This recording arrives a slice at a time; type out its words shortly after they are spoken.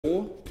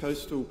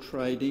Coastal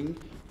Trading,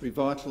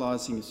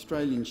 Revitalising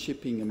Australian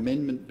Shipping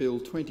Amendment Bill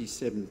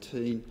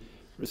 2017,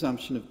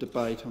 resumption of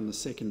debate on the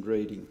second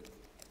reading.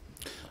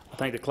 I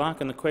thank the clerk,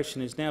 and the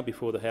question is now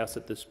before the House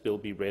that this bill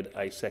be read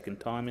a second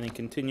time. And in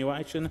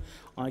continuation,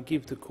 I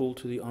give the call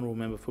to the honourable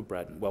member for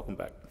Braddon. Welcome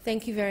back.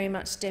 Thank you very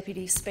much,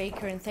 Deputy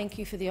Speaker, and thank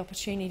you for the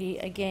opportunity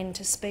again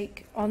to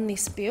speak on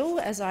this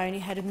bill, as I only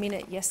had a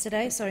minute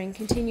yesterday. So in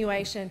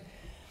continuation,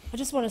 I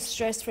just want to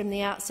stress from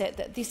the outset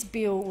that this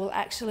bill will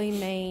actually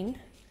mean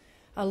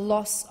a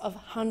loss of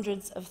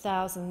hundreds of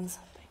thousands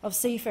of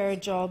seafarer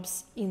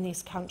jobs in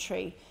this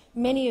country.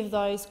 Many of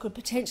those could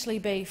potentially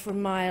be from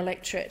my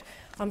electorate.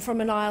 I'm from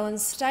an island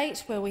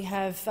state where we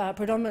have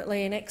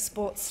predominantly an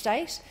export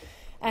state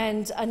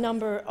and a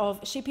number of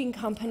shipping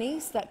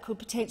companies that could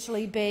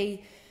potentially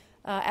be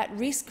at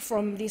risk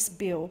from this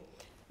bill.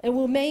 It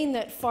will mean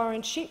that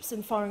foreign ships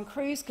and foreign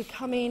crews could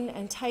come in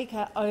and take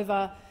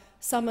over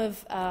some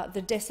of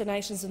the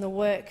destinations and the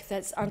work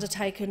that's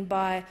undertaken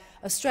by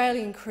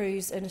Australian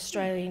crews and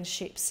Australian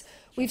ships.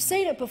 We've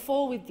seen it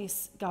before with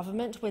this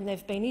government when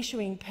they've been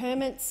issuing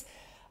permits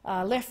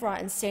left,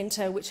 right and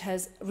centre, which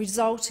has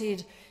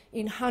resulted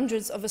in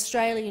hundreds of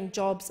Australian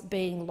jobs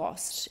being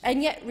lost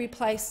and yet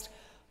replaced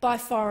by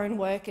foreign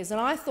workers.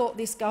 And I thought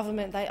this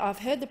government, I've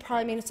heard the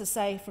Prime Minister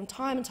say from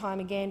time and time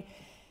again,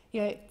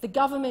 the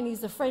government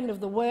is the friend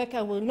of the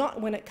worker, well, not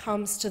when it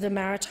comes to the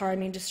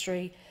maritime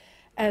industry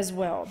as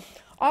well.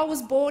 I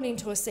was born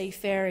into a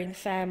seafaring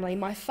family.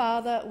 My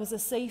father was a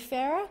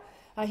seafarer.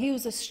 He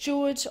was a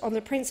steward on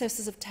the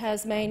Princesses of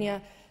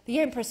Tasmania, the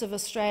Empress of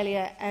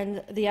Australia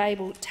and the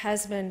Able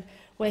Tasman,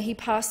 where he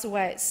passed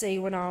away at sea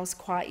when I was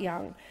quite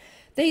young.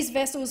 These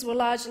vessels were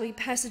largely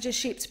passenger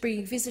ships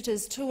bringing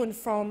visitors to and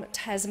from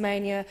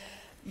Tasmania.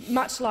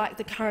 Much like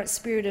the current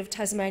Spirit of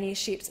Tasmania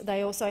ships,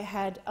 they also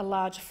had a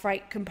large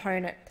freight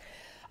component.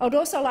 I would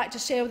also like to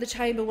share with the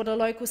chamber what a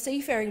local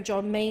seafaring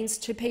job means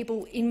to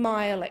people in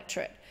my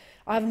electorate.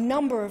 I have a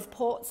number of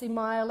ports in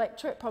my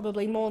electorate,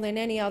 probably more than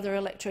any other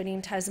electorate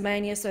in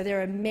Tasmania, so there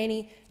are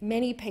many,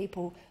 many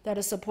people that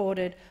are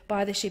supported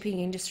by the shipping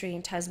industry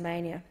in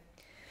Tasmania.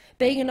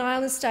 Being an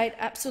island state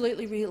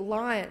absolutely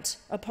reliant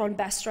upon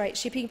Bass Strait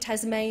shipping,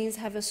 Tasmanians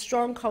have a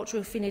strong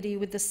cultural affinity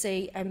with the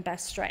sea and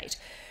Bass Strait.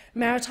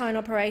 Maritime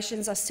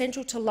operations are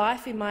central to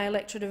life in my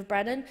electorate of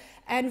Braddon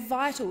and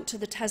vital to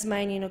the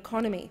Tasmanian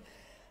economy.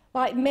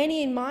 Like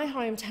many in my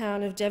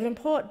hometown of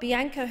Devonport,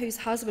 Bianca, whose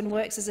husband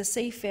works as a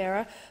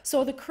seafarer,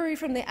 saw the crew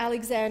from the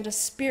Alexander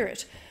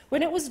Spirit.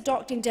 When it was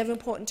docked in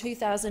Devonport in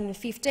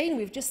 2015,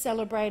 we've just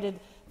celebrated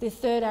the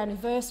 3rd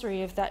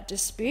anniversary of that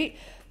dispute,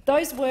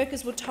 those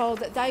workers were told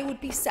that they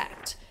would be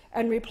sacked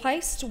and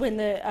replaced when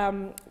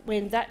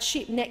that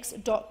ship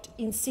next docked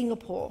in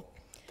Singapore.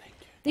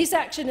 This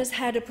action has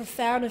had a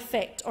profound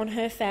effect on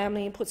her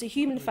family and puts a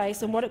human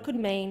face on what it could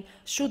mean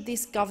should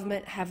this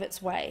government have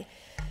its way.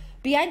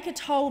 Bianca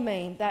told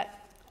me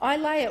that I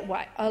lay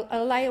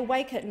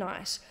awake at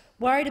night,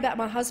 worried about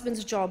my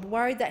husband's job,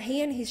 worried that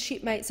he and his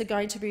shipmates are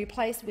going to be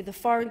replaced with a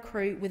foreign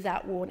crew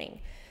without warning.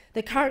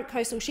 The current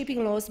coastal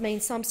shipping laws mean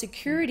some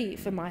security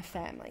for my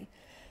family.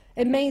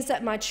 It means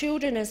that my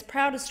children, as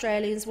proud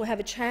Australians, will have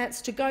a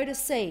chance to go to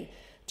sea,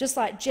 just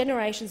like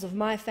generations of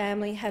my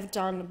family have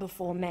done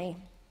before me.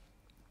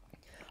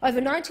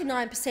 Over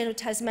 99% of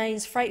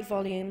Tasmania's freight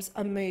volumes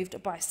are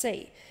moved by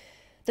sea.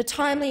 The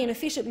timely and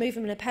efficient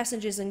movement of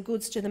passengers and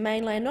goods to the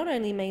mainland not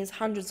only means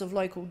hundreds of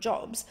local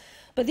jobs,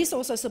 but this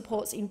also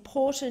supports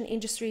important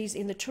industries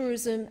in the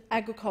tourism,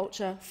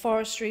 agriculture,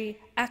 forestry,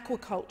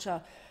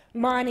 aquaculture,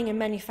 mining and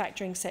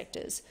manufacturing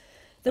sectors.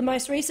 The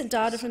most recent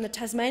data from the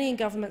Tasmanian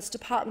Government's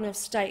Department of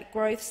State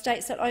Growth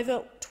states that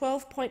over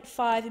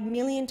 12.5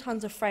 million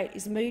tonnes of freight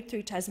is moved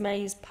through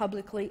Tasmania's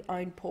publicly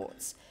owned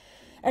ports.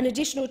 An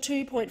additional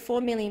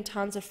 2.4 million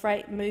tonnes of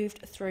freight moved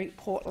through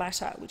Port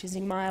Latter, which is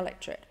in my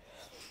electorate.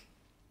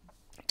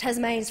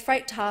 Tasmania's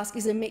freight task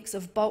is a mix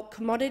of bulk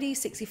commodity,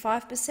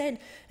 65%,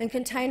 and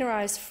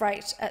containerised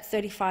freight at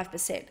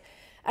 35%.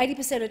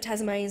 80% of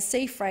Tasmania's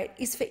sea freight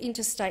is for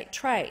interstate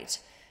trade,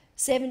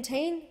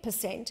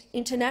 17%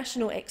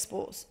 international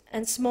exports,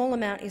 and small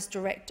amount is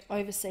direct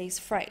overseas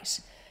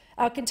freight.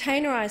 Our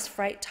containerised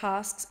freight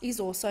tasks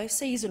is also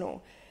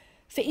seasonal.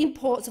 For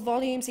imports,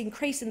 volumes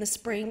increase in the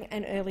spring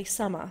and early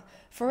summer.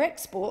 For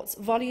exports,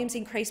 volumes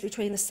increase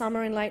between the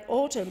summer and late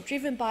autumn,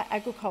 driven by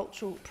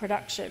agricultural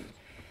production.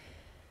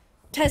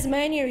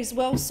 Tasmania is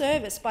well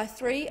serviced by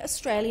 3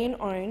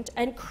 Australian-owned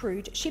and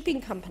crewed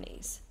shipping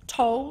companies,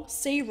 Toll,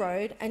 Sea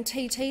Road and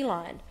TT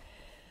Line.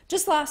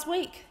 Just last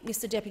week,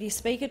 Mr Deputy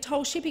Speaker,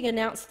 Toll Shipping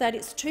announced that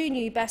its 2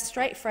 new Bass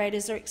Strait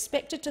freighters are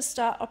expected to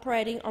start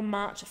operating on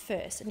March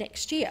 1st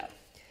next year.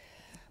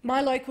 My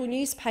local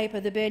newspaper,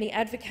 the Burnie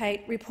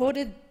Advocate,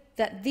 reported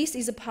that this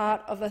is a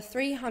part of a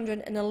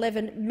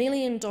 $311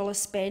 million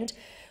spend,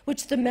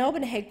 which the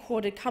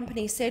Melbourne-headquartered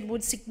company said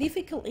would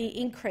significantly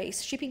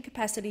increase shipping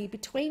capacity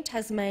between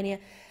Tasmania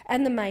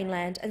and the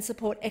mainland and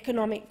support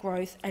economic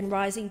growth and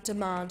rising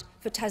demand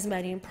for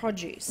Tasmanian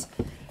produce.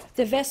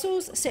 The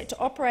vessels set to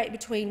operate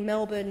between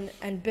Melbourne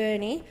and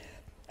Burnie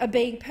are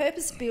being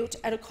purpose-built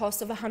at a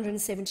cost of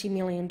 $170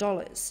 million.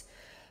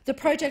 The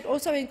project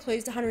also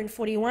includes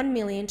 $141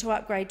 million to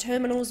upgrade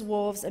terminals,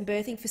 wharves and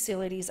berthing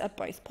facilities at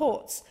both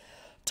ports.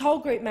 Toll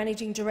Group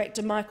Managing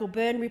Director Michael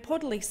Byrne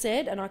reportedly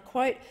said, and I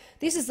quote,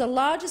 "This is the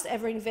largest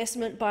ever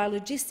investment by a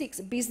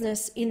logistics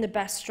business in the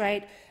Bass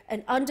Strait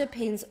and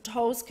underpins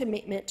Toll's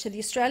commitment to the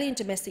Australian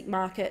domestic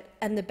market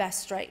and the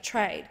Bass Strait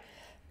trade."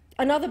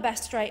 Another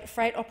Bass Strait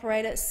freight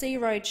operator, Sea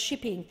Road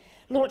Shipping,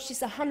 launched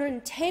this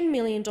 $110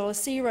 million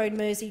Sea Road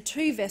Mersey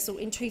 2 vessel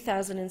in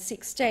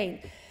 2016.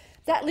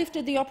 That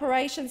lifted the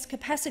operations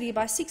capacity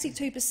by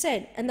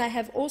 62%, and they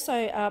have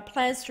also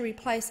plans to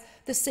replace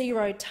the Sea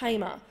Road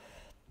Tamer.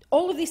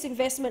 All of this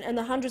investment and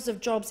the hundreds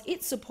of jobs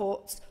it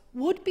supports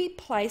would be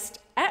placed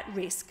at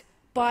risk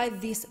by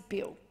this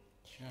bill.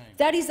 Shame.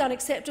 That is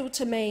unacceptable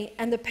to me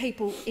and the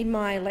people in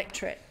my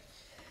electorate.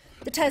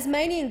 The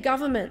Tasmanian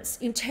Government's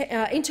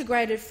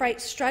integrated freight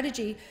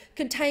strategy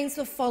contains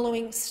the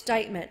following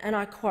statement, and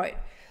I quote,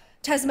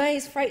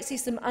 "Tasmania's freight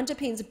system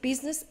underpins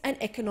business and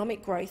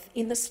economic growth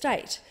in the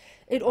state.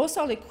 It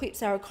also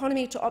equips our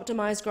economy to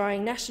optimise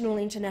growing national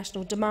and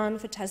international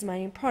demand for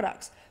Tasmanian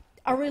products.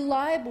 A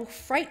reliable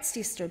freight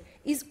system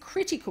is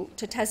critical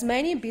to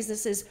Tasmanian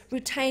businesses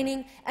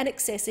retaining and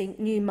accessing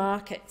new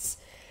markets."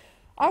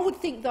 I would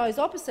think those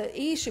opposite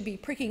ears should be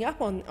pricking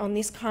up on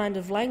this kind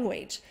of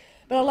language.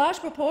 But a large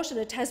proportion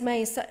of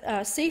Tasmania's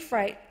sea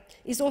freight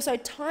is also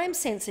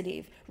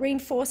time-sensitive,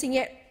 reinforcing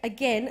yet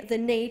again the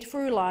need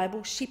for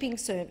reliable shipping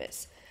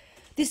service.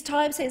 This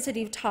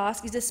time-sensitive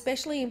task is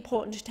especially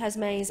important to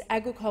Tasmania's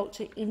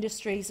agriculture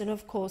industries and,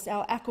 of course,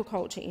 our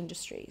aquaculture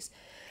industries.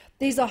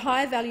 These are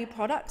high-value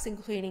products,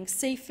 including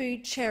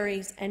seafood,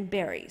 cherries and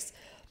berries.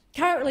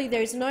 Currently,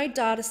 there is no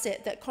data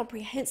set that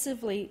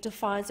comprehensively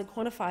defines and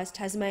quantifies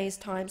Tasmania's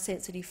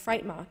time-sensitive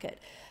freight market.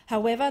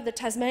 However, the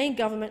Tasmanian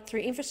Government, through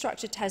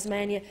Infrastructure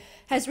Tasmania,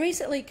 has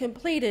recently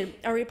completed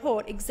a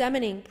report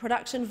examining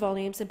production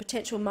volumes and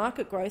potential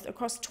market growth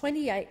across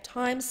 28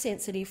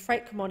 time-sensitive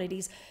freight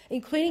commodities,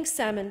 including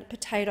salmon,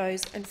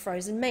 potatoes and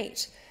frozen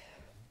meat.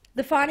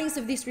 The findings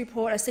of this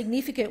report are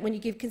significant when you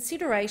give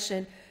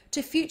consideration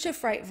to future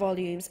freight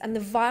volumes and the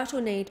vital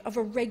need of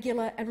a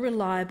regular and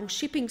reliable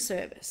shipping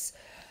service.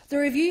 The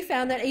review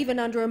found that even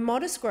under a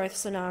modest growth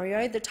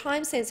scenario, the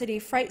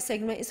time-sensitive freight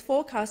segment is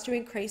forecast to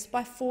increase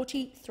by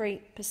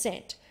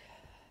 43%.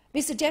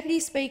 Mr Deputy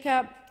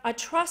Speaker, I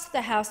trust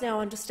the House now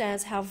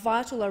understands how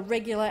vital a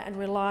regular and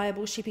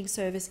reliable shipping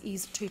service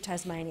is to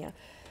Tasmania.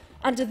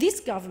 Under this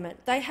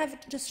government, they have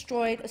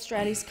destroyed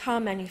Australia's car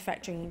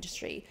manufacturing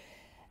industry.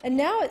 And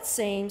now it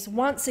seems,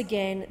 once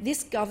again,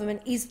 this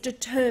government is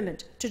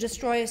determined to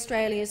destroy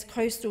Australia's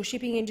coastal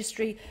shipping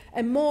industry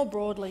and, more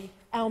broadly,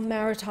 our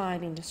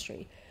maritime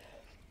industry.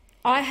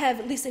 I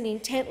have listened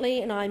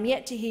intently and I am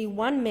yet to hear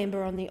one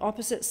member on the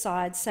opposite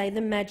side say the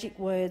magic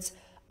words,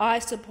 "I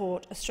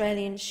support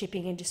Australian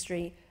shipping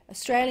industry,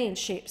 Australian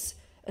ships,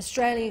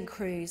 Australian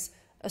crews,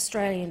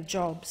 Australian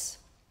jobs."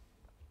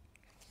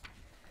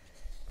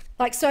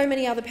 Like so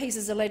many other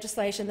pieces of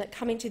legislation that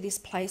come into this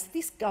place,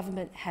 this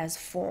government has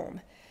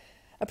form.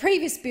 A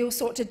previous bill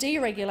sought to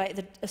deregulate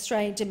the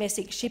Australian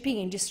domestic shipping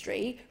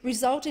industry,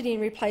 resulted in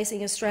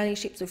replacing Australian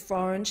ships with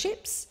foreign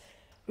ships,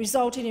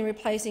 resulted in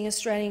replacing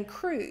Australian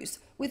crews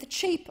with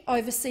cheap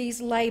overseas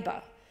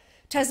labour.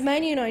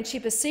 Tasmanian-owned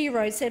shipper Sea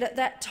Road said at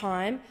that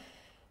time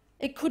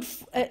they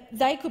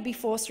could be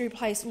forced to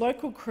replace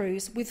local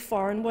crews with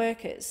foreign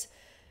workers.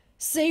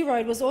 Sea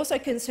Road was also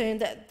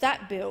concerned that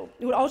that bill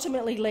would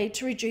ultimately lead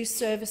to reduced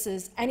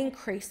services and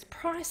increased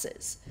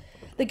prices.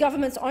 The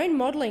government's own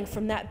modelling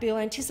from that bill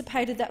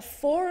anticipated that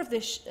 4 of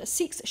the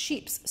 6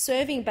 ships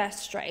serving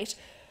Bass Strait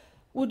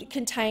would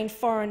contain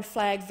foreign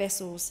flag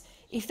vessels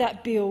if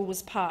that bill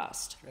was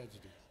passed. Tragedy.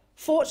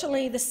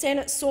 Fortunately, the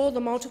Senate saw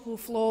the multiple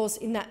flaws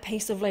in that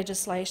piece of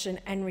legislation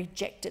and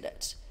rejected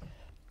it.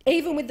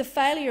 Even with the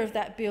failure of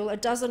that bill, a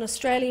dozen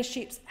Australian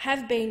ships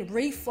have been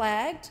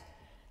reflagged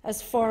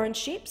as foreign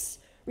ships,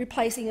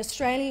 replacing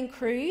Australian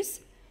crews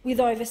with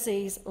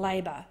overseas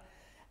labour.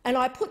 And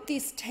I put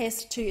this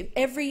test to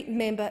every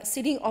member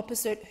sitting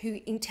opposite who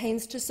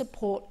intends to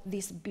support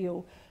this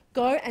bill.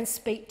 Go and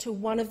speak to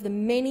one of the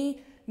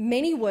many,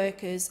 many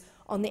workers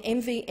on the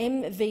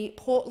MV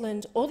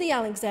Portland or the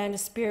Alexander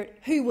Spirit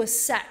who was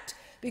sacked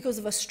because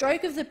of a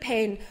stroke of the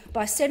pen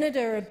by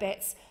Senator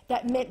Abetz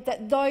that meant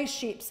that those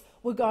ships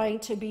were going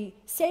to be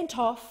sent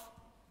off,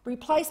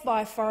 replaced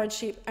by a foreign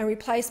ship and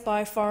replaced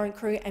by a foreign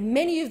crew, and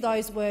many of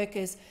those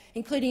workers,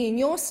 including in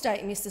your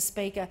state, Mr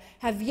Speaker,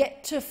 have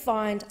yet to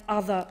find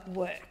other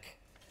work.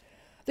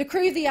 The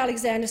crew of the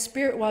Alexander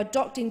Spirit, while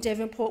docked in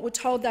Devonport, were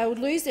told they would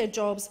lose their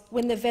jobs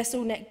when the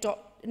vessel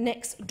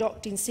next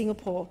docked in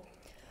Singapore.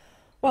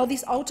 While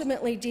this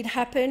ultimately did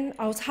happen,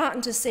 I was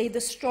heartened to see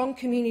the strong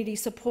community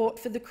support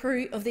for the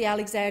crew of the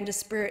Alexander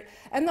Spirit,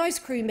 and those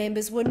crew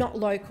members were not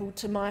local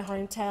to my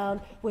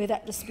hometown where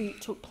that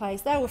dispute took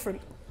place. They were from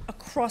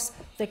across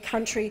the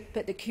country,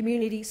 but the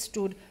community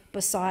stood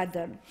beside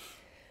them.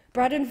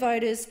 Braddon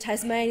voters,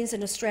 Tasmanians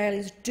and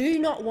Australians do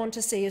not want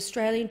to see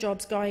Australian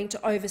jobs going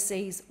to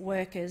overseas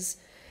workers.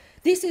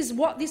 This is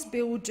what this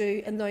bill will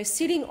do, and those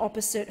sitting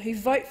opposite who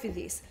vote for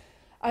this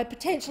are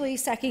potentially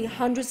sacking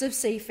hundreds of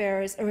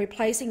seafarers and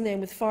replacing them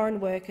with foreign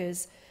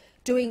workers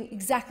doing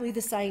exactly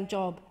the same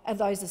job as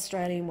those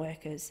Australian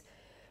workers.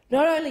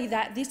 Not only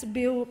that, this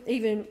bill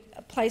even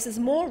places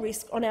more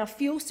risk on our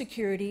fuel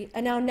security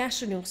and our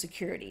national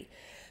security.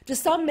 To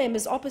some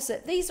members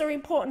opposite, these are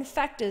important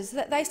factors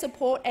that they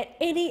support at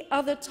any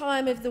other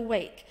time of the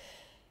week.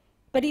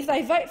 But if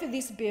they vote for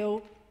this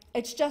bill,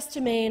 it's just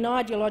to me an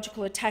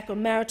ideological attack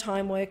on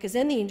maritime workers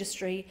and the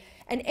industry,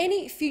 and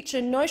any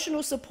future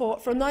notional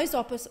support from those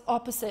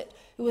opposite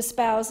who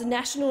espouse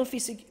national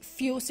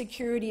fuel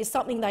security as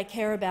something they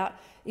care about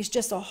is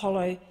just a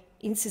hollow,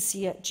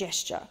 insincere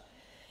gesture.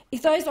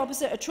 If those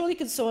opposite are truly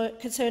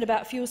concerned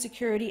about fuel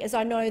security, as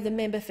I know the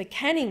member for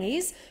Canning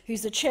is,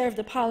 who's the chair of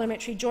the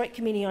Parliamentary Joint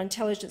Committee on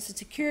Intelligence and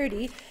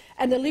Security,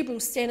 and the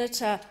Liberal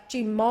Senator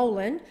Jim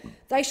Molan,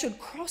 they should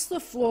cross the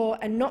floor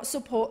and not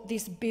support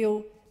this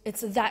bill.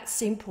 It's that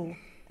simple,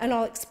 and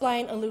I'll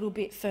explain a little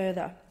bit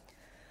further.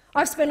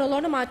 I've spent a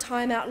lot of my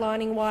time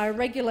outlining why a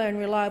regular and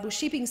reliable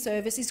shipping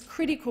service is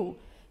critical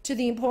to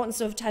the importance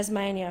of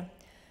Tasmania.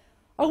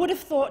 I would have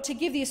thought to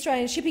give the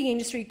Australian shipping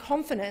industry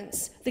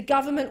confidence, the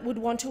government would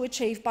want to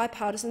achieve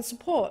bipartisan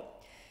support.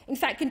 In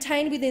fact,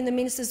 contained within the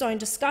minister's own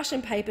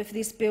discussion paper for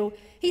this bill,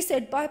 he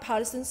said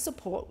bipartisan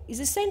support is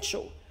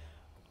essential.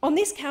 On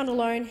this count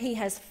alone, he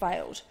has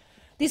failed.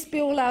 This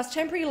bill allows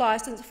temporary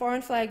licensed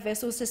foreign flag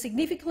vessels to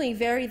significantly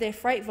vary their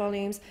freight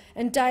volumes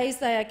and days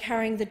they are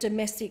carrying the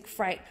domestic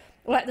freight,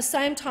 while at the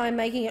same time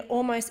making it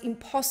almost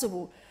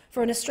impossible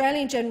for an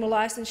Australian general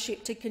licence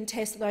ship to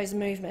contest those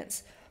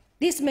movements.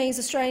 This means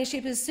Australian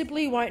shippers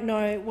simply won't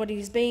know what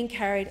is being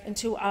carried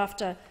until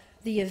after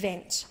the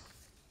event.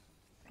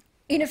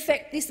 In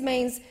effect, this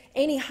means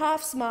any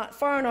half-smart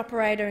foreign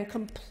operator and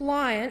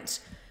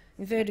compliant,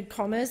 inverted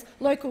commas,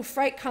 local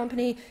freight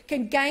company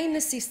can game the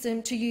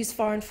system to use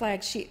foreign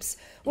flag ships.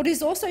 What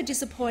is also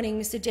disappointing,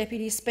 Mr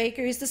Deputy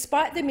Speaker, is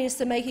despite the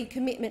minister making a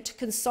commitment to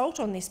consult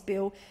on this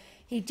bill,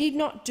 he did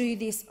not do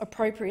this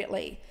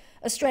appropriately.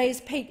 Australia's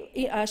peak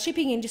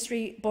shipping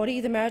industry body,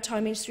 the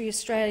Maritime Industry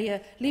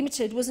Australia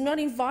Limited, was not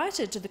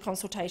invited to the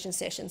consultation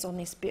sessions on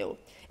this bill.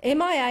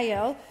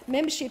 MIAL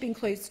membership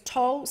includes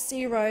Toll,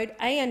 Sea Road,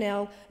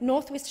 ANL,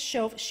 North West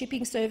Shelf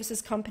Shipping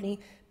Services Company,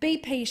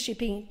 BP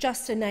Shipping,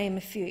 just to name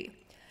a few.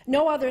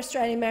 No other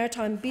Australian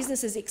maritime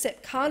businesses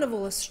except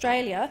Carnival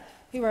Australia,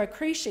 who are a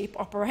cruise ship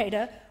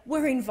operator,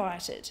 were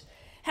invited.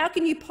 How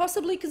can you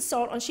possibly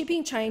consult on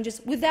shipping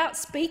changes without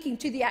speaking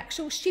to the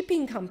actual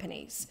shipping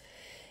companies?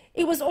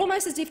 It was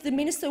almost as if the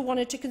minister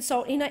wanted to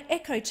consult in an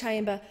echo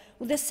chamber,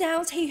 where the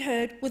sounds he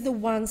heard were the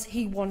ones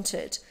he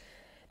wanted.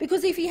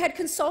 Because if he had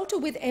consulted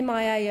with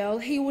MIAL,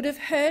 he would have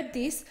heard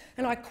this,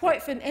 and I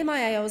quote from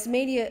MIAL's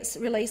media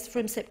release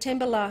from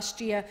September last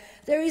year,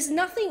 "There is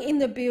nothing in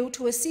the bill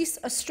to assist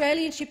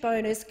Australian ship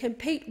owners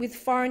compete with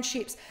foreign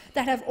ships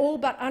that have all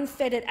but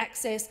unfettered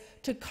access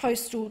to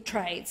coastal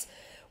trades.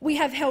 We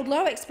have held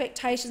low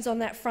expectations on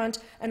that front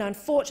and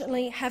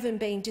unfortunately haven't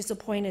been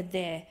disappointed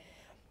there."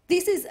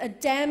 This is a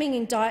damning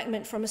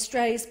indictment from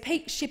Australia's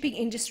peak shipping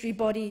industry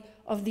body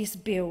of this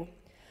bill.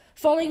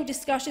 Following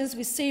discussions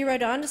with Sea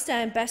Road, I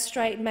understand Bass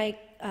Strait may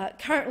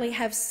currently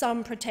have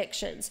some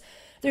protections.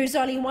 There is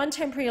only one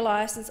temporary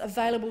licence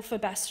available for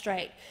Bass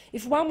Strait.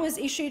 If one was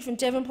issued from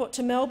Devonport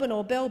to Melbourne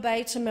or Bell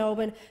Bay to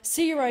Melbourne,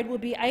 Sea Road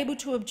would be able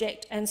to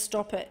object and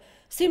stop it.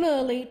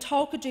 Similarly,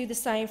 Toll could do the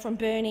same from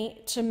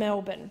Burnie to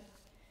Melbourne.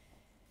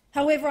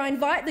 However, I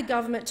invite the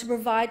government to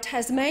provide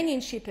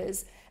Tasmanian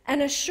shippers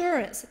an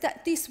assurance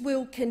that this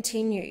will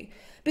continue,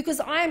 because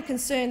I am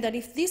concerned that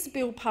if this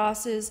bill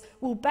passes,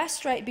 will Bass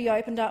Strait be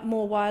opened up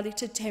more widely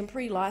to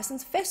temporary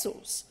licensed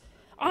vessels?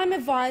 I'm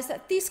advised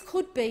that this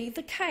could be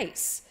the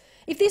case.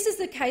 If this is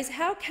the case,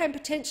 how can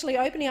potentially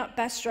opening up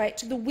Bass Strait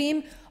to the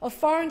whim of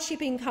foreign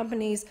shipping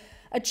companies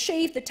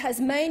achieve the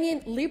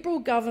Tasmanian Liberal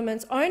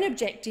government's own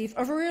objective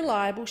of a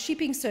reliable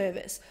shipping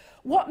service?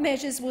 What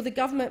measures will the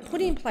government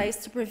put in place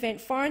to prevent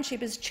foreign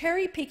shippers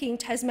cherry-picking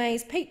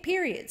Tasmania's peak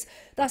periods,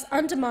 thus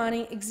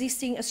undermining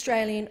existing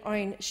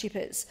Australian-owned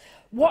shippers?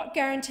 What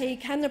guarantee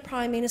can the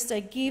Prime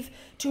Minister give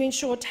to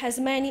ensure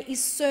Tasmania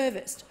is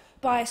serviced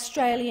by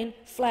Australian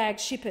flag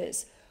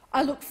shippers?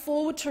 I look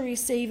forward to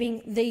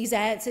receiving these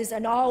answers,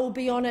 and I will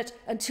be on it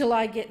until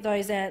I get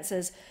those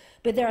answers.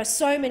 But there are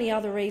so many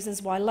other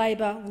reasons why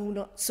Labor will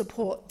not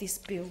support this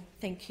bill.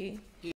 Thank you.